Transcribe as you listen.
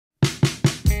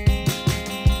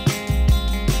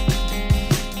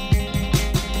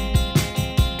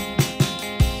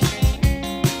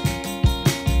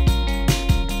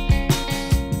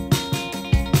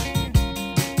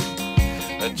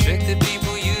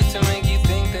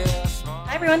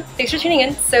everyone, thanks for tuning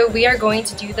in. So we are going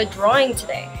to do the drawing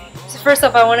today. So first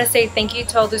off, I want to say thank you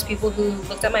to all those people who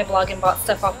looked at my blog and bought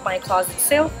stuff off my closet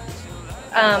sale.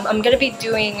 I'm going to be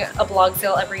doing a blog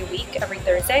sale every week, every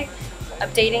Thursday,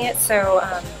 updating it, so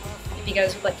if you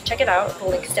guys would like to check it out, the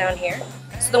link's down here.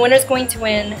 So the winner is going to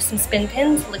win some spin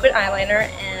pins, liquid eyeliner,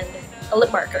 and a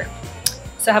lip marker.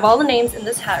 So I have all the names in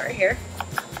this hat right here.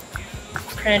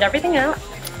 Printed everything out,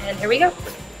 and here we go.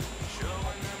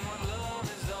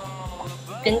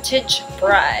 Vintage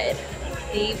Bride.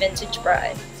 The Vintage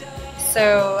Bride.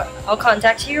 So I'll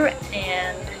contact you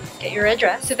and get your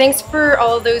address. So thanks for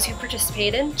all of those who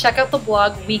participated. Check out the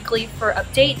blog weekly for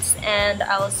updates, and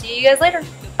I'll see you guys later.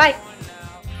 Bye!